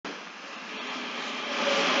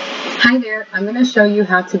Hi there, I'm going to show you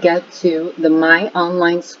how to get to the My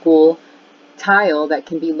Online School tile that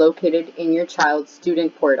can be located in your child's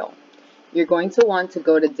student portal. You're going to want to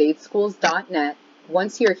go to dadeschools.net.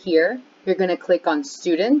 Once you're here, you're going to click on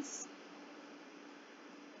Students,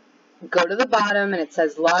 go to the bottom and it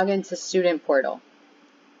says Log into Student Portal.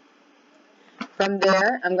 From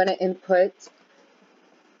there, I'm going to input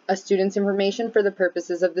a student's information for the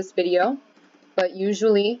purposes of this video, but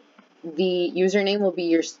usually the username will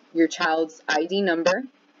be your child's ID number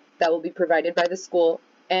that will be provided by the school,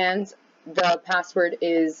 and the password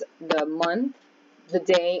is the month, the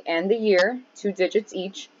day, and the year, 2 digits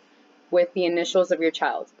each, with the initials of your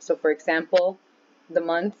child. So for example, the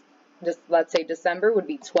month, just let's say December would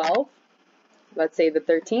be 12, let's say the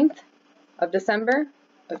 13th of December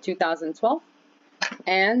of 2012,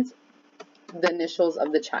 and the initials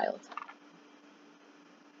of the child.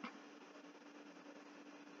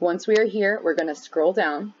 Once we are here, we're going to scroll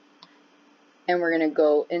down and we're going to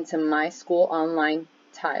go into My School Online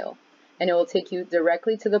tile, and it will take you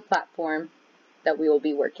directly to the platform that we will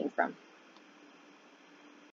be working from.